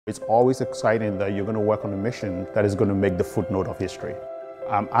It's always exciting that you're going to work on a mission that is going to make the footnote of history.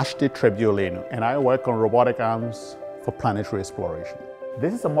 I'm Ashitey Trebi-Ollennu, and I work on robotic arms for planetary exploration.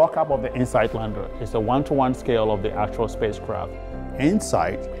 This is a mock-up of the InSight lander. It's a 1-to-1 scale of the actual spacecraft.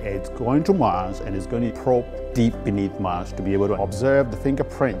 InSight, it's going to Mars and it's going to probe deep beneath Mars to be able to observe the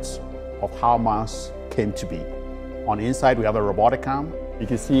fingerprints of how Mars came to be. On InSight, we have a robotic arm. You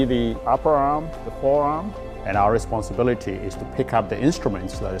can see the upper arm, the forearm, and our responsibility is to pick up the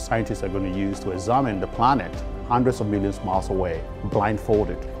instruments that the scientists are going to use to examine the planet hundreds of millions of miles away,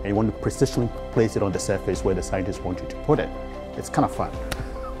 blindfolded, and you want to precisely place it on the surface where the scientists want you to put it. It's kind of fun.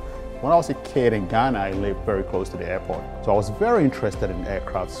 When I was a kid in Ghana, I lived very close to the airport. So I was very interested in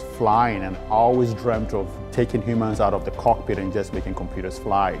aircrafts flying, and I always dreamt of taking humans out of the cockpit and just making computers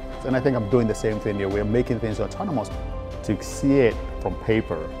fly. And I think I'm doing the same thing here. We're making things autonomous. To see it from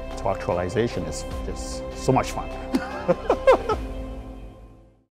paper to actualization is just so much fun.